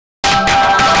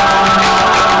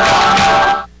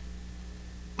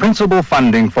Principal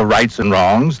funding for Rights and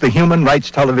Wrongs, the Human Rights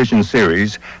television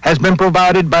series, has been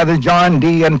provided by the John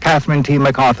D. and Catherine T.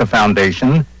 MacArthur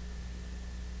Foundation,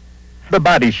 the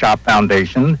Body Shop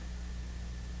Foundation,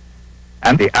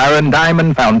 and the Aaron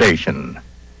Diamond Foundation.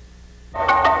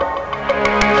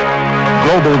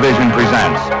 Globalvision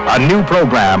presents a new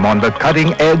program on the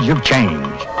cutting edge of change.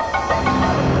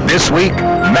 This week,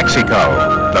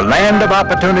 Mexico, the land of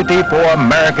opportunity for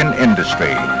American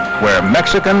industry, where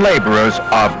Mexican laborers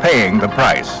are paying the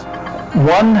price.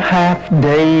 1/2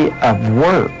 day of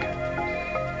work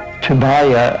to buy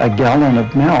a gallon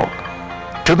of milk.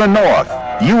 To the north,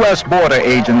 U.S. border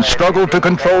agents struggle to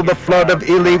control the flood of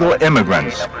illegal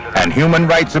immigrants, and human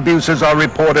rights abuses are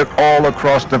reported all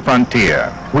across the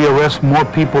frontier. We arrest more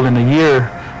people in a year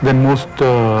than most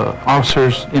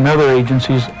officers in other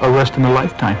agencies arrest in a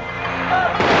lifetime.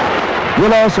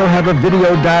 We'll also have a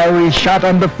video diary shot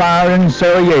under fire in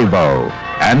Sarajevo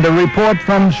and a report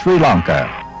from Sri Lanka.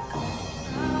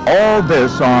 All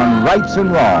this on Rights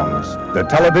and Wrongs, the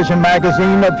television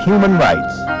magazine of human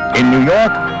rights. In New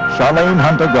York, Charlene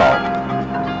Hunter-Galt.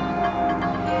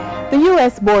 The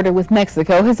U.S. border with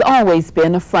Mexico has always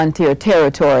been a frontier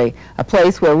territory, a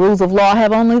place where rules of law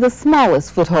have only the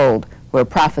smallest foothold, where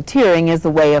profiteering is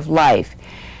the way of life.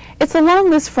 It's along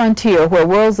this frontier where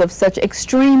worlds of such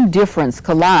extreme difference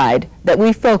collide that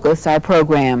we focus our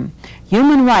program.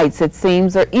 Human rights, it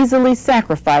seems, are easily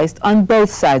sacrificed on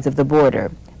both sides of the border.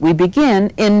 We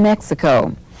begin in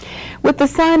Mexico. With the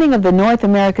signing of the North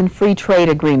American Free Trade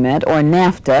Agreement, or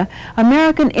NAFTA,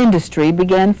 American industry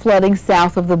began flooding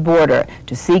south of the border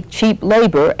to seek cheap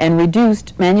labor and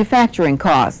reduced manufacturing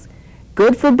costs.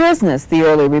 Good for business, the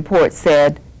early report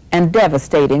said, and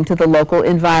devastating to the local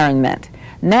environment.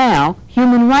 Now,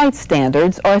 human rights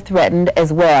standards are threatened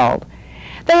as well.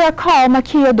 They are called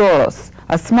maquiladoras,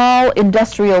 a small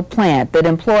industrial plant that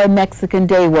employ Mexican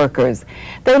day workers.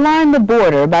 They line the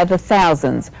border by the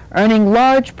thousands, earning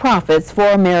large profits for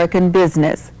American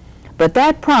business. But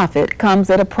that profit comes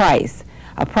at a price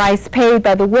paid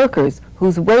by the workers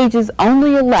whose wages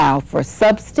only allow for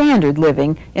substandard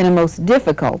living in a most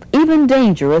difficult, even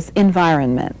dangerous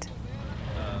environment.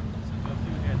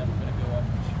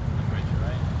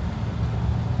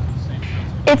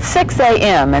 It's 6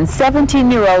 a.m. and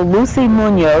 17-year-old Lucy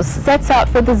Munoz sets out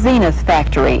for the Zenith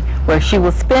factory, where she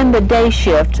will spend the day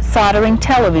shift soldering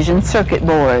television circuit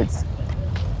boards.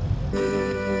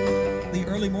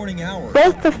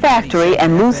 Both the factory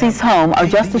and Lucy's home are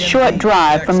just a short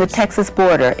drive from the Texas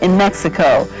border in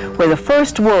Mexico, where the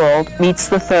first world meets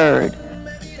the third.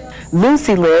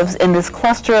 Lucy lives in this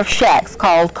cluster of shacks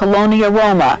called Colonia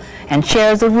Roma and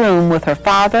shares a room with her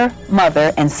father,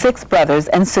 mother, and 6 brothers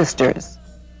and sisters.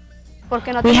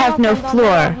 We have no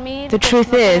floor. The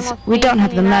truth is, we don't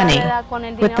have the money.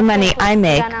 With the money I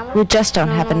make, we just don't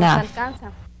have enough.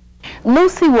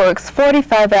 Lucy works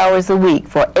 45 hours a week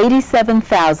for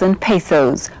 87,000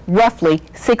 pesos, roughly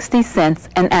 60 cents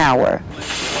an hour.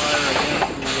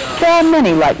 There are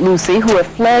many like Lucy who have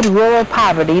fled rural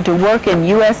poverty to work in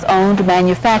U.S.-owned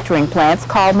manufacturing plants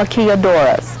called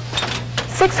maquiladoras.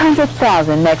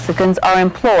 600,000 Mexicans are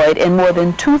employed in more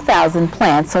than 2,000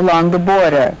 plants along the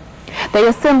border. They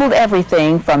assembled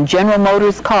everything from General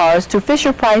Motors cars to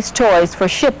Fisher-Price toys for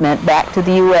shipment back to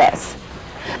the U.S.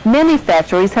 Many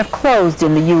factories have closed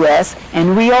in the U.S.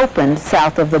 and reopened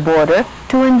south of the border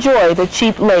to enjoy the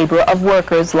cheap labor of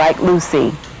workers like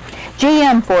Lucy.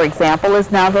 GM, for example,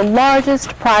 is now the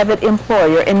largest private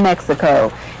employer in Mexico,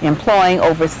 employing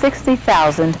over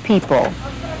 60,000 people.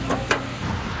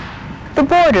 The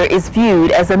border is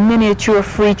viewed as a miniature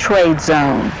free trade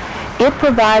zone. It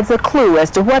provides a clue as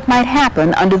to what might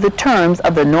happen under the terms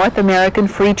of the North American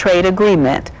Free Trade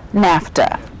Agreement,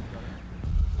 NAFTA.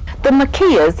 The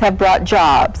maquillas have brought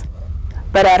jobs,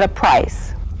 but at a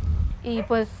price. We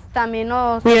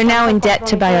are now in debt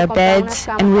to buy our beds,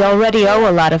 and we already owe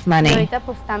a lot of money,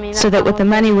 so that with the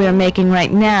money we are making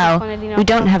right now, we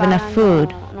don't have enough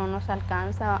food.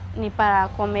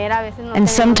 And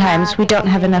sometimes we don't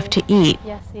have enough to eat.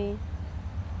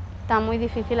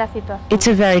 It's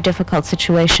a very difficult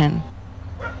situation.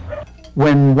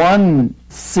 When one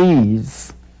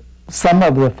sees some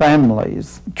of the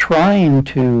families trying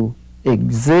to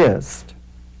exist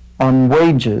on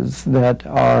wages that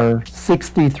are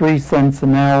 63 cents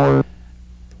an hour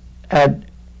at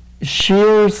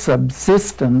sheer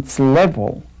subsistence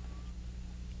level,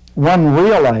 one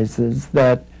realizes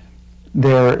that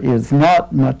there is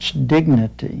not much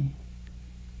dignity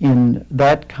in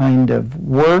that kind of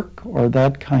work or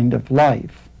that kind of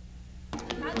life.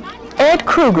 Ed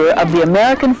Kruger of the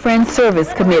American Friends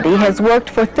Service Committee has worked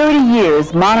for 30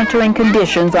 years monitoring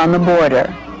conditions on the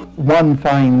border. one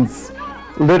finds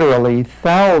literally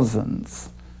thousands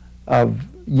of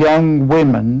young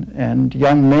women and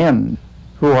young men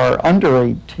who are under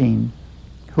 18,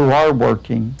 who are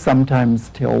working sometimes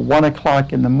till 1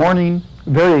 o'clock in the morning,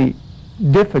 very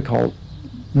difficult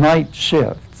night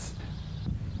shifts.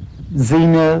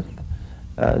 Zenith,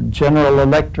 General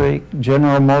Electric,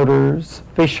 General Motors,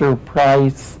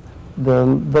 Fisher-Price, the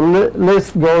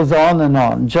list goes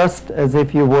on, just as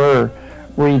if you were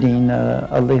reading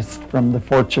a list from the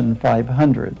Fortune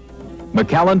 500.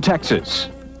 McAllen, Texas.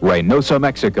 Reynosa,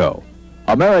 Mexico.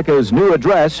 America's new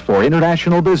address for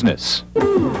international business.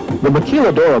 The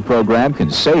Maquiladora program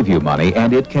can save you money,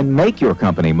 and it can make your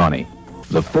company money.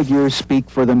 The figures speak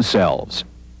for themselves.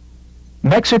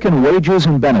 Mexican wages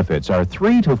and benefits are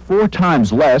 3 to 4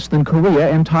 times less than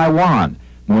Korea and Taiwan,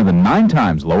 more than 9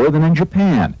 times lower than in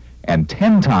Japan, and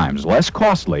 10 times less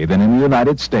costly than in the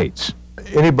United States.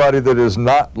 Anybody that is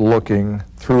not looking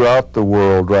throughout the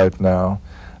world right now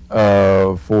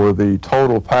for the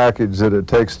total package that it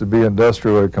takes to be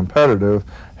industrially competitive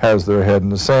has their head in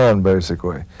the sand,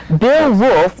 basically. Bill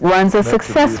Wolf runs a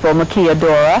successful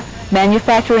Maquiladora,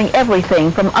 manufacturing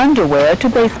everything from underwear to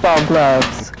baseball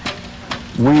gloves.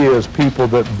 We as people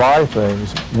that buy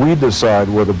things, we decide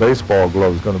where the baseball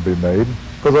glove is going to be made,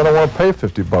 because I don't want to pay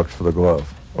 $50 for the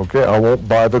glove. Okay, I won't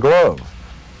buy the glove.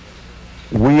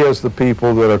 We as the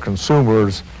people that are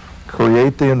consumers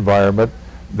create the environment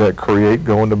that create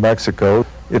going to Mexico.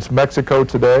 It's Mexico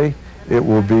today. It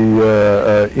will be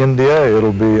India.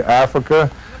 It'll be Africa.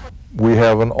 We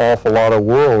have an awful lot of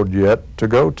world yet to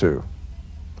go to,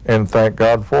 and thank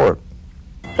God for it.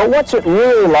 But what's it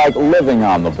really like living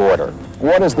on the border?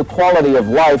 What is the quality of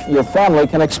life your family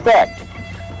can expect?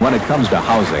 When it comes to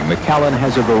housing, McAllen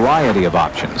has a variety of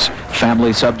options.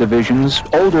 Family subdivisions,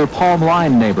 older palm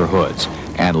line neighborhoods,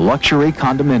 and luxury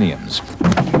condominiums.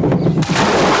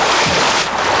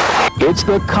 It's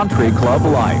the country club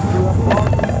life.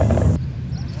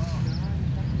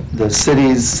 The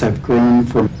cities have grown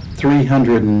from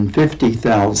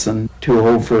 350,000 to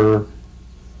over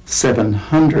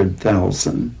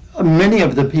 700,000. Many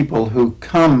of the people who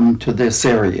come to this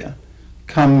area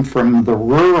come from the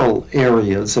rural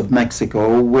areas of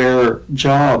Mexico where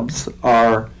jobs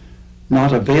are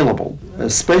not available,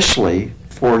 especially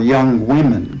for young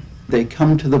women. They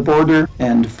come to the border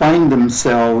and find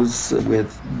themselves with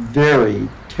very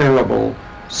terrible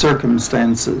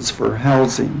circumstances for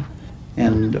housing.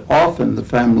 And often the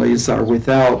families are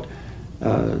without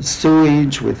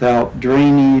sewage, without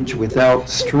drainage, without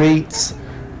streets,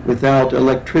 without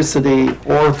electricity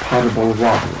or potable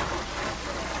water.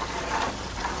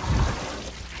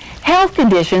 Health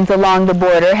conditions along the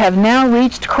border have now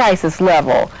reached crisis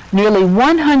level. Nearly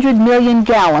 100 million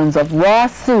gallons of raw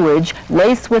sewage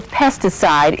laced with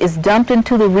pesticide is dumped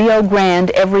into the Rio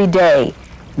Grande every day,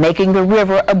 making the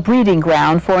river a breeding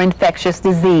ground for infectious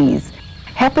disease.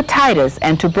 Hepatitis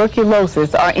and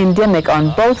tuberculosis are endemic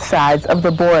on both sides of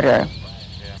the border.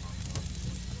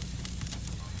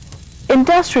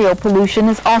 Industrial pollution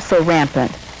is also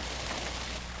rampant.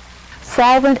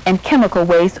 Solvent and chemical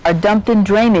waste are dumped in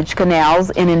drainage canals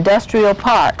in industrial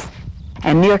parks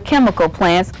and near chemical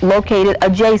plants located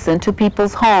adjacent to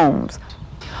people's homes.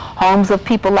 Homes of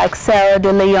people like Sarah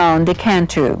de Leon de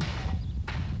Cantu.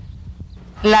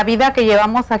 The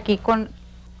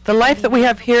life that we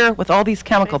have here with all these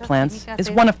chemical plants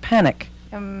is one of panic.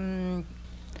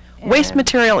 Waste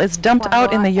material is dumped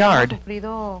out in the yard.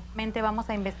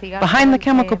 Behind the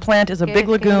chemical plant is a big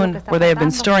lagoon where they have been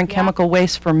storing chemical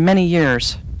waste for many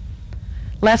years.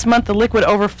 Last month the liquid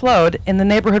overflowed in the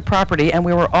neighborhood property and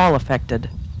we were all affected.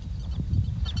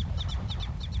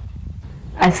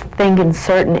 I think in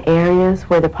certain areas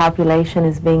where the population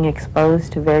is being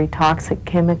exposed to very toxic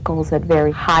chemicals at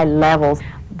very high levels,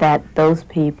 that those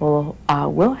people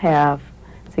will have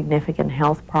significant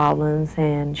health problems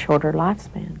and shorter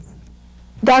lifespans.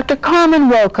 Dr. Carmen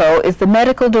Rocco is the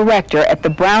medical director at the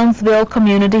Brownsville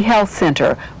Community Health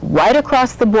Center, right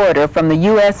across the border from the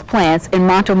U.S. plants in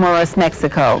Matamoros,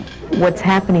 Mexico. What's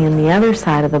happening on the other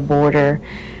side of the border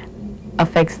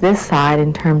affects this side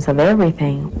in terms of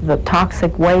everything. The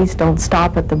toxic waste don't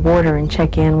stop at the border and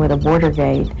check in with a border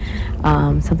gate.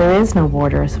 So there is no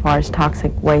border as far as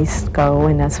toxic waste go,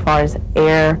 and as far as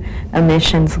air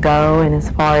emissions go, and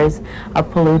as far as a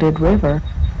polluted river.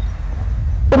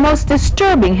 The most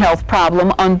disturbing health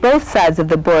problem on both sides of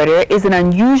the border is an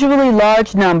unusually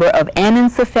large number of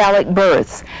anencephalic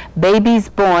births, babies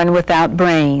born without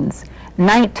brains.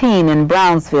 19 in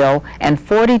Brownsville and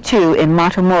 42 in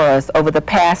Matamoros over the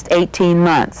past 18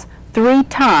 months, 3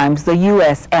 times the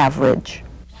U.S. average.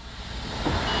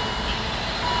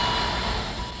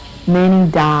 Many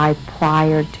died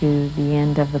prior to the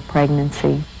end of the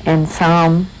pregnancy, and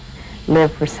some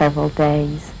lived for several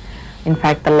days. In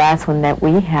fact, the last one that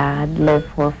we had lived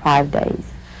for 5 days.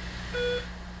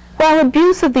 While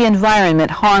abuse of the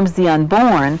environment harms the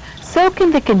unborn, so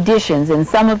can the conditions in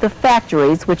some of the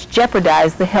factories which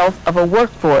jeopardize the health of a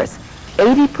workforce,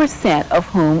 80% of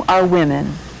whom are women.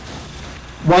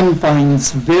 One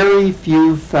finds very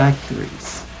few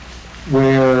factories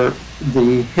where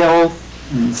the health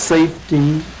and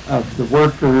safety of the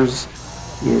workers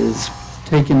is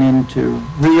taken into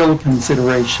real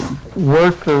consideration.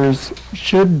 Workers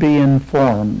should be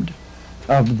informed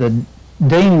of the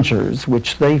dangers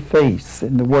which they face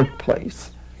in the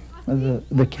workplace,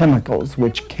 the chemicals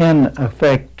which can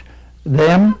affect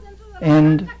them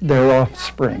and their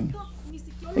offspring.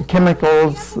 The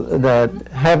chemicals that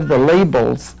have the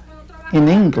labels in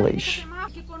English.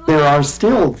 There are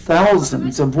still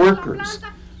thousands of workers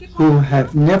who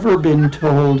have never been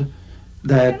told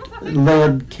that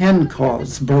lead can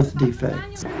cause birth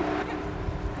defects.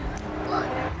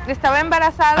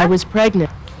 I was pregnant,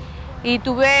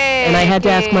 and I had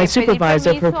to ask my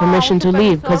supervisor for permission to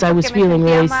leave because I was feeling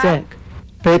really sick.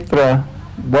 Petra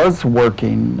was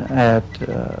working at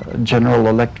General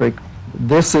Electric.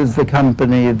 This is the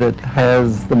company that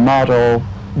has the motto,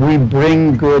 "We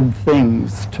bring good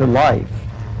things to life."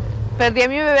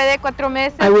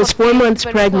 I was 4 months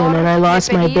pregnant and I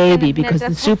lost my baby because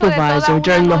the supervisor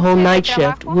during the whole night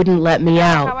shift wouldn't let me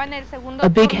out. A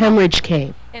big hemorrhage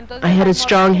came. I had a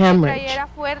strong hemorrhage.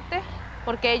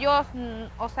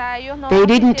 They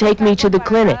didn't take me to the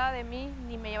clinic.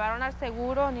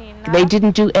 They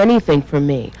didn't do anything for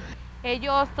me.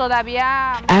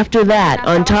 After that,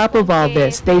 on top of all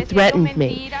this, they threatened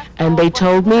me, and they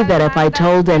told me that if I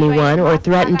told anyone or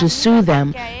threatened to sue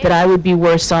them, that I would be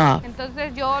worse off,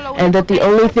 and that the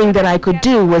only thing that I could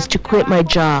do was to quit my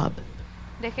job.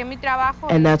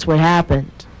 And that's what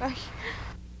happened.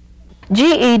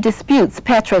 GE disputes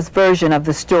Petra's version of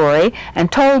the story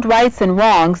and told Rights and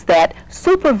Wrongs that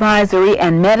supervisory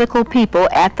and medical people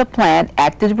at the plant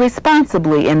acted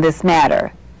responsibly in this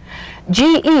matter.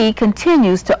 GE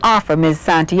continues to offer Ms.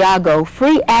 Santiago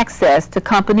free access to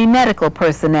company medical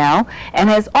personnel and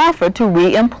has offered to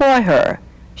re-employ her.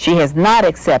 She has not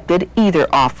accepted either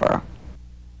offer.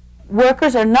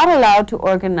 Workers are not allowed to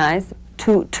organize,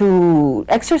 to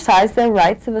exercise their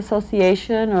rights of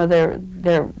association or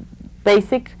their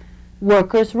basic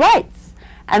workers' rights.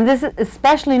 And this is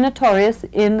especially notorious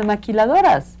in the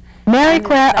maquiladoras. Mary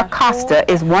Claire Acosta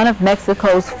is one of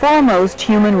Mexico's foremost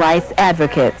human rights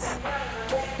advocates.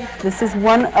 This is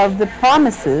one of the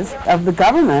promises of the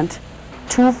government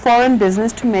to foreign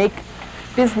business to make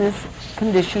business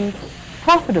conditions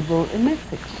profitable in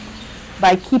Mexico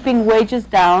by keeping wages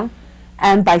down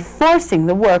and by forcing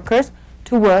the workers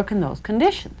to work in those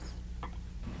conditions.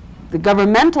 The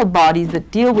governmental bodies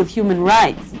that deal with human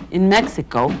rights in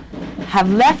Mexico have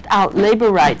left out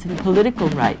labor rights and political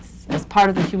rights as part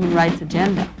of the human rights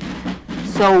agenda.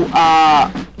 So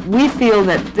we feel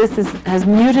that this has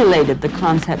mutilated the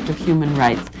concept of human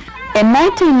rights. In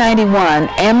 1991,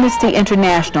 Amnesty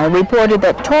International reported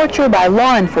that torture by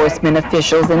law enforcement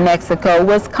officials in Mexico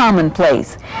was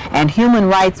commonplace, and Human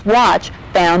Rights Watch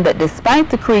found that despite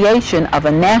the creation of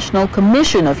a National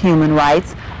Commission of Human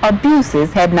Rights,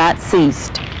 abuses had not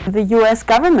ceased. The U.S.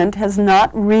 government has not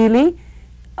really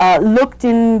looked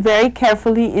in very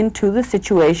carefully into the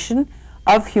situation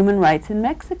of human rights in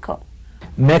Mexico.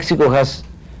 Mexico has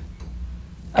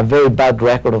a very bad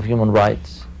record of human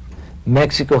rights.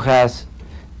 Mexico has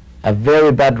a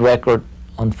very bad record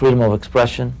on freedom of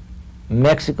expression.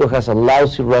 Mexico has a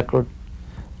lousy record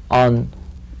on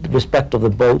the respect of the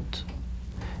vote.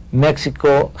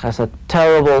 Mexico has a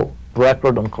terrible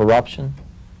record on corruption.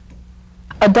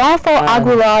 Adolfo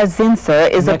Aguilar Zinser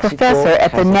is a professor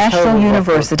at the National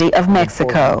University of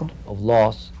Mexico. Of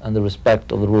laws and the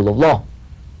respect of the rule of law.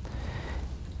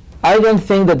 I don't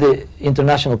think that the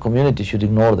international community should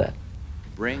ignore that.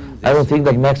 I don't think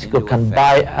that Mexico can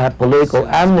buy a political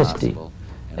amnesty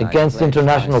against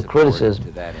international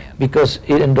criticism because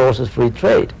it endorses free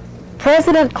trade.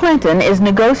 President Clinton is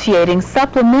negotiating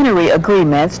supplementary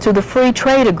agreements to the free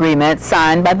trade agreement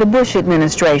signed by the Bush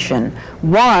administration,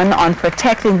 one on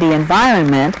protecting the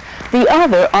environment, the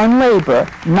other on labor,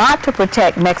 not to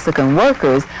protect Mexican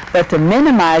workers, but to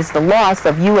minimize the loss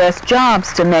of U.S.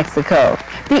 jobs to Mexico.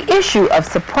 The issue of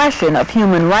suppression of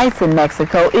human rights in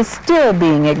Mexico is still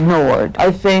being ignored.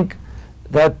 I think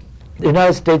that the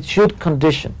United States should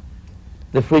condition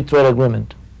the free trade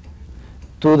agreement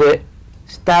to the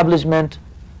establishment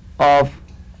of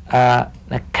an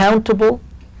accountable,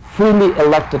 freely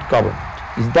elected government.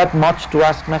 Is that much to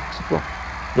ask Mexico?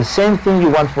 The same thing you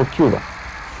want for Cuba.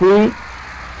 Free,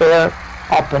 fair,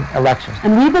 open elections.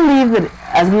 And we believe that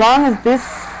as long as this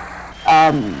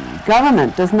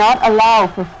government does not allow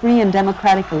for free and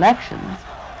democratic elections,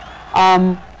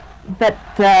 that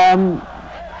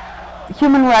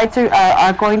human rights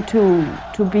are going to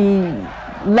be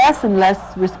less and less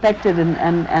respected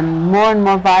and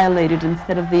more violated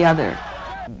instead of the other.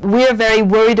 We're very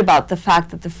worried about the fact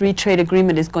that the free trade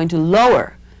agreement is going to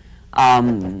lower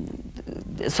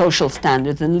social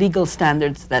standards and legal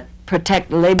standards that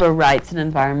protect labor rights and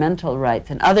environmental rights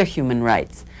and other human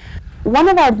rights. One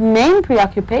of our main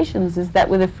preoccupations is that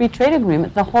with a free trade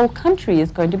agreement, the whole country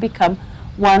is going to become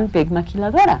one big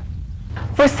maquiladora.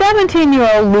 For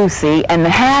 17-year-old Lucy and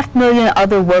the 500,000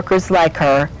 other workers like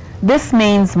her, this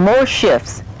means more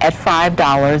shifts at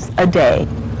 $5 a day.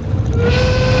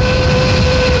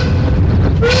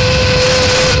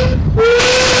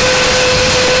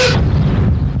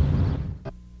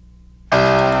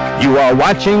 You are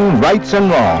watching Rights and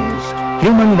Wrongs,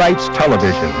 Human Rights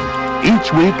Television.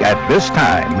 Each week at this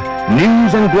time,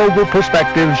 news and global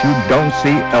perspectives you don't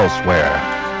see elsewhere.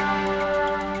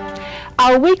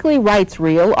 Our weekly Rights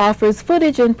Reel offers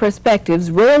footage and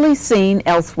perspectives rarely seen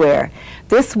elsewhere.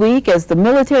 This week, as the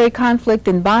military conflict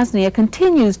in Bosnia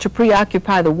continues to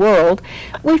preoccupy the world,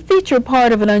 we feature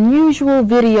part of an unusual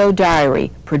video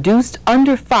diary produced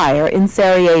under fire in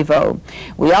Sarajevo.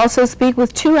 We also speak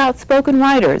with two outspoken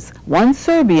writers, one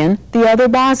Serbian, the other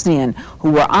Bosnian,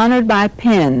 who were honored by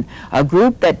PEN, a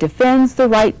group that defends the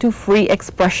right to free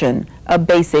expression, a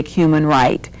basic human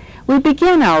right. We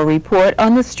begin our report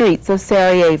on the streets of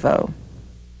Sarajevo.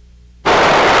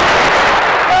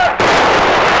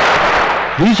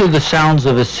 These are the sounds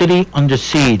of a city under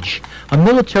siege, a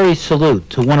military salute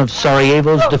to one of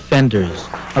Sarajevo's defenders,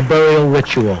 a burial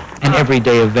ritual, an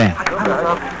everyday event.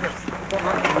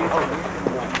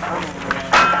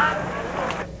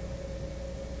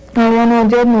 Ono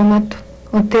odjednom,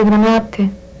 od te granate,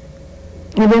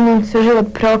 odjednom se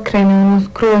život preokrene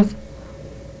skroz.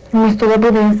 Umjesto da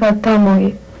budem sad tamo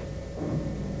i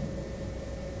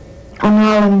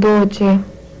Alan dođe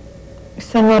i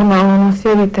sve normalno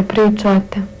sjedite,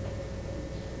 pričate.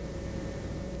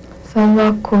 Sad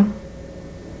ovako,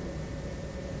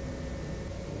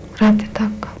 vrat je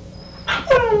takav.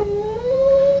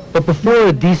 But before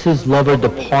Adisa's lover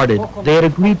departed, they had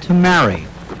agreed to marry,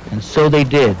 and so they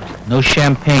did. No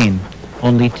champagne,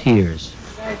 only tears.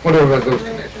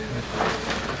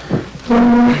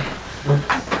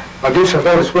 Adisa,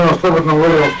 da li svojom slobodnom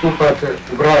voljom stupate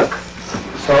u brak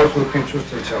sa odsutnim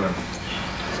čustvećalem?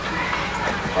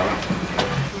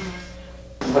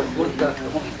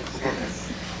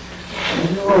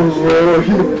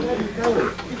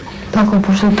 Tako,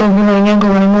 pošto je to bila i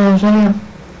njegova i moja želja,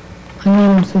 a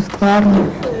njemu se stvarno.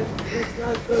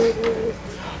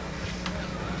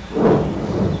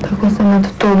 Tako sam od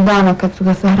tog dana kad su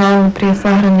ga sahranili prije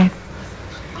sahrane,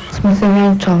 smo se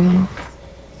vjenčali.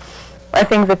 I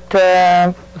think that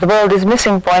the world is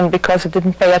missing point because it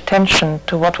didn't pay attention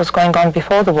to what was going on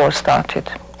before the war started.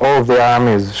 All the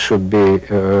armies should be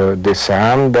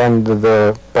disarmed, and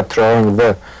the patrolling,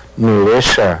 the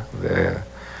militia,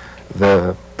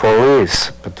 the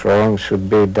police patrolling should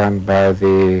be done by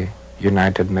the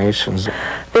United Nations.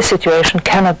 This situation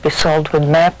cannot be solved with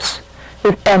maps,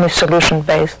 with any solution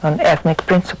based on ethnic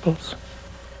principles.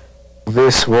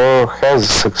 This war has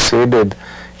succeeded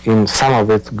in some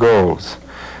of its goals,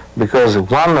 because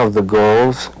one of the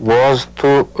goals was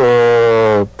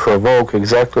to provoke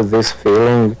exactly this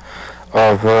feeling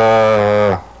of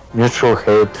mutual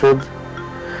hatred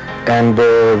and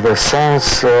the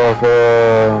sense of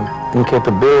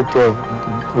incapability of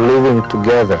living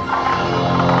together.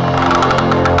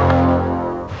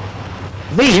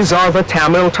 These are the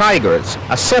Tamil Tigers,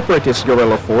 a separatist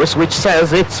guerrilla force which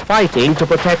says it's fighting to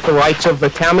protect the rights of the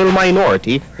Tamil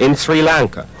minority in Sri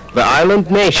Lanka, the island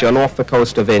nation off the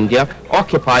coast of India,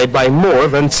 occupied by more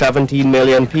than 17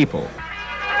 million people.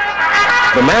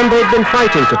 The man they'd been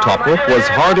fighting to topple was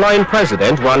hardline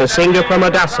President Ranasinghe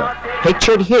Premadasa,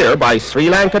 pictured here by Sri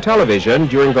Lanka television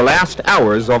during the last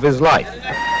hours of his life.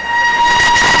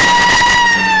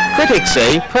 Critics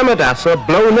say Premadasa,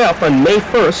 blown up on May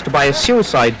 1st by a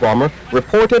suicide bomber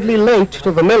reportedly linked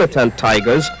to the militant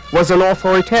Tigers, was an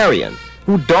authoritarian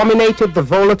who dominated the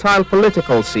volatile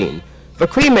political scene. The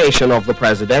cremation of the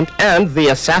president and the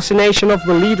assassination of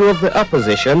the leader of the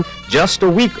opposition just a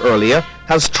week earlier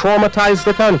has traumatized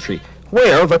the country,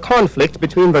 where the conflict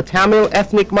between the Tamil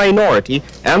ethnic minority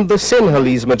and the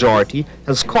Sinhalese majority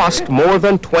has cost more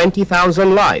than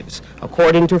 20,000 lives,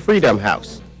 according to Freedom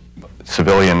House.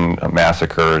 Civilian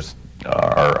massacres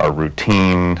are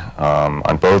routine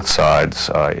on both sides.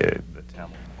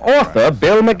 Author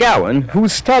Bill McGowan, who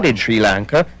studied Sri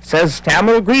Lanka, says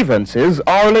Tamil grievances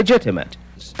are legitimate.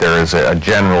 There is a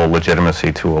general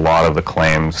legitimacy to a lot of the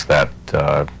claims that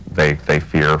they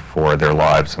fear for their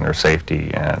lives and their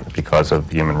safety, and because of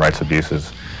the human rights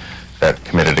abuses that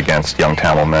committed against young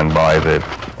Tamil men by the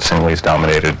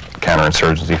Sinhalese-dominated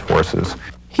counterinsurgency forces.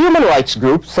 Human rights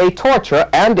groups say torture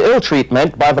and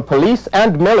ill-treatment by the police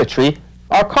and military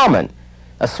are common.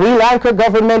 A Sri Lanka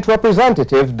government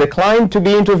representative declined to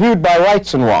be interviewed by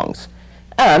Rights and Wrongs,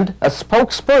 and a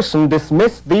spokesperson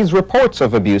dismissed these reports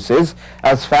of abuses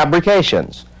as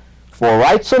fabrications. For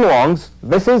Rights and Wrongs,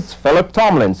 this is Philip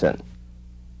Tomlinson.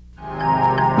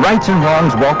 Rights and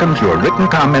Wrongs welcomes your written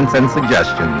comments and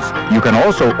suggestions. You can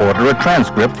also order a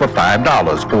transcript for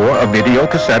 $5 or a video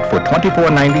cassette for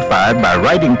 $24.95 by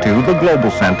writing to the Global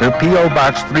Center, P.O.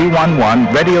 Box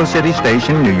 311, Radio City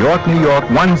Station, New York, New York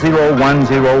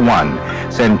 10101.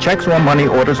 Send checks or money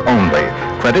orders only.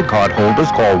 Credit card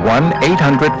holders call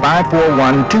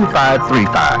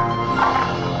 1-800-541-2535.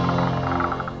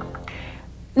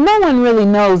 No one really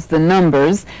knows the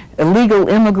numbers. Illegal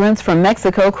immigrants from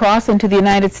Mexico cross into the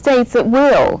United States at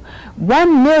will.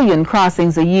 1 million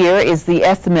crossings a year is the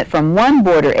estimate from one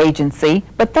border agency,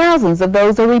 but thousands of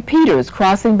those are repeaters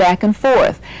crossing back and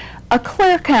forth. A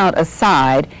clear count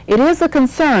aside, it is a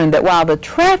concern that while the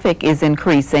traffic is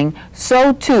increasing,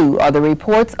 so too are the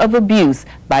reports of abuse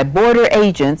by border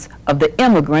agents of the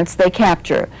immigrants they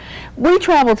capture. We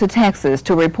traveled to Texas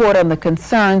to report on the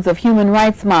concerns of human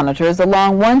rights monitors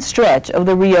along one stretch of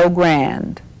the Rio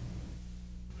Grande.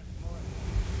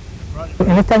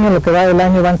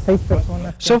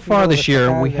 So far this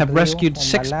year, we have rescued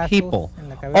 6 people.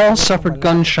 All suffered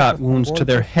gunshot wounds to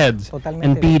their heads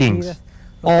and beatings.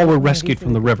 All were rescued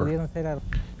from the river.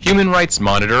 Human rights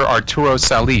monitor Arturo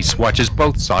Salis watches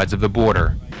both sides of the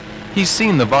border. He's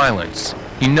seen the violence.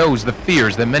 He knows the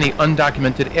fears that many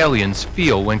undocumented aliens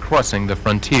feel when crossing the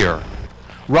frontier.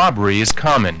 Robbery is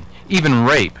common, even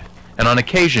rape, and on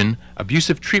occasion,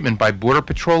 abusive treatment by Border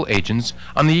Patrol agents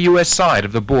on the U.S. side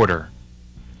of the border.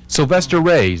 Sylvester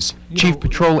Reyes, Chief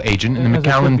Patrol Agent in the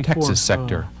McAllen, Texas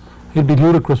sector. It'd be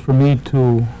ludicrous for me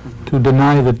to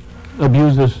deny that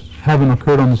abuses haven't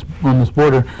occurred on this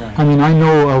border. I mean, I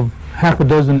know of half a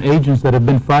dozen agents that have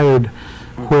been fired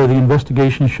where the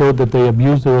investigation showed that they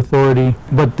abused their authority.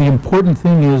 But the important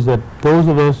thing is that those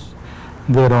of us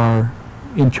that are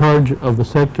in charge of the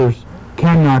sectors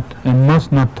cannot and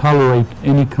must not tolerate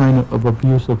any kind of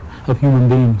abuse of human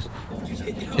beings.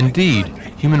 Indeed,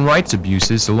 human rights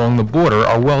abuses along the border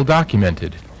are well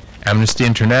documented. Amnesty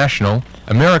International,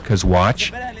 America's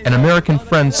Watch, and American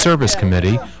Friends Service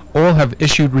Committee all have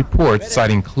issued reports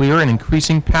citing clear and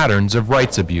increasing patterns of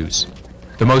rights abuse.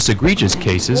 The most egregious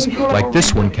cases, like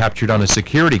this one captured on a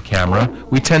security camera,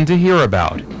 we tend to hear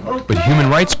about. But human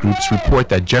rights groups report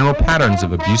that general patterns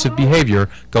of abusive behavior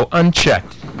go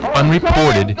unchecked,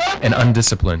 unreported, and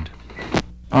undisciplined.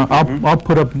 I'll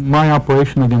put up my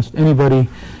operation against anybody,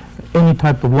 any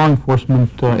type of law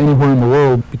enforcement anywhere in the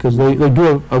world, because they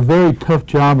do a very tough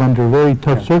job under very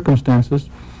tough circumstances.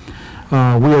 We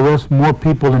arrest more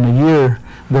people in a year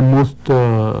than most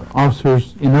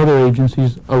officers in other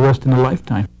agencies arrest in a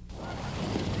lifetime.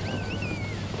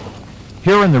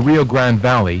 Here in the Rio Grande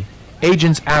Valley,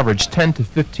 agents average 10 to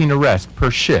 15 arrests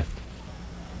per shift.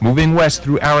 Moving west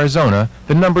through Arizona,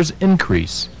 the numbers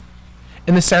increase.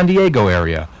 In the San Diego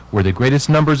area, where the greatest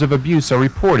numbers of abuse are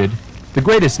reported, the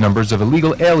greatest numbers of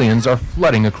illegal aliens are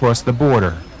flooding across the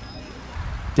border.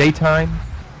 Daytime,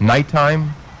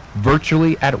 nighttime,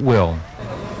 virtually at will.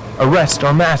 Arrests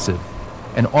are massive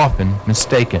and often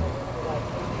mistaken.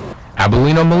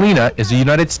 Abelino Molina is a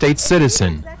United States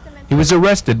citizen. He was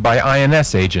arrested by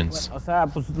INS agents. We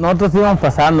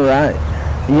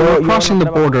were crossing the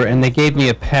border and they gave me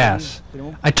a pass.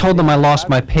 I told them I lost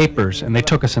my papers and they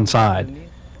took us inside.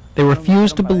 They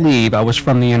refused to believe I was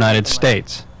from the United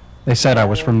States. They said I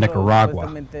was from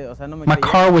Nicaragua. My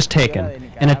car was taken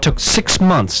and it took 6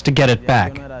 months to get it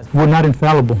back. We're not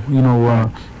infallible. You know,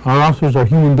 our officers are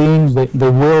human beings. They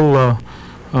will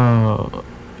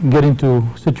get into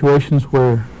situations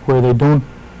where they don't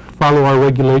follow our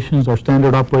regulations, our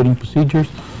standard operating procedures,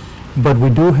 but we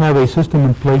do have a system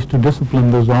in place to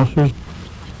discipline those officers.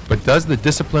 But does the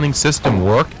disciplining system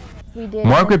work?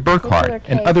 Margaret Burkhart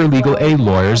and other legal aid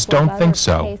lawyers don't think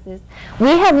so. We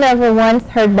have never once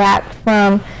heard back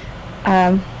from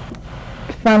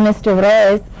Mr.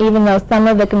 Reyes, even though some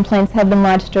of the complaints have been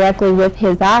lodged directly with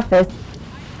his office.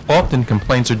 Often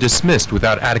complaints are dismissed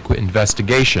without adequate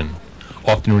investigation.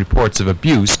 Often reports of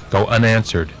abuse go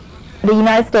unanswered. The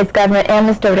United States government and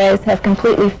Mr. Reyes have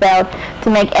completely failed to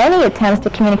make any attempts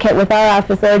to communicate with our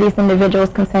office or these individuals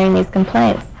concerning these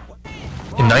complaints.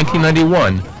 In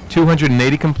 1991,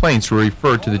 280 complaints were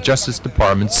referred to the Justice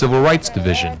Department's Civil Rights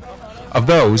Division. Of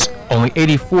those, only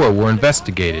 84 were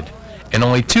investigated, and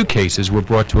only 2 cases were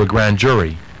brought to a grand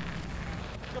jury.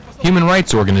 Human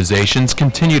rights organizations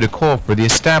continue to call for the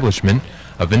establishment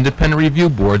of independent review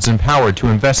boards empowered to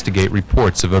investigate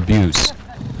reports of abuse.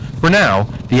 For now,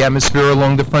 the atmosphere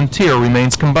along the frontier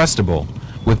remains combustible,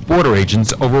 with border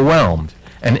agents overwhelmed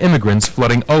and immigrants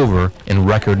flooding over in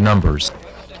record numbers.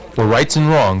 For Rights and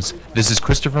Wrongs, this is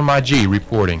Christopher Maggi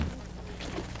reporting.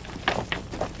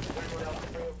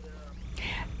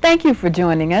 Thank you for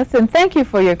joining us, and thank you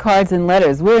for your cards and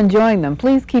letters. We're enjoying them.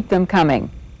 Please keep them coming,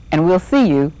 and we'll see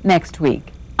you next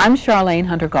week. I'm Charlene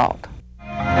Hunter-Gault.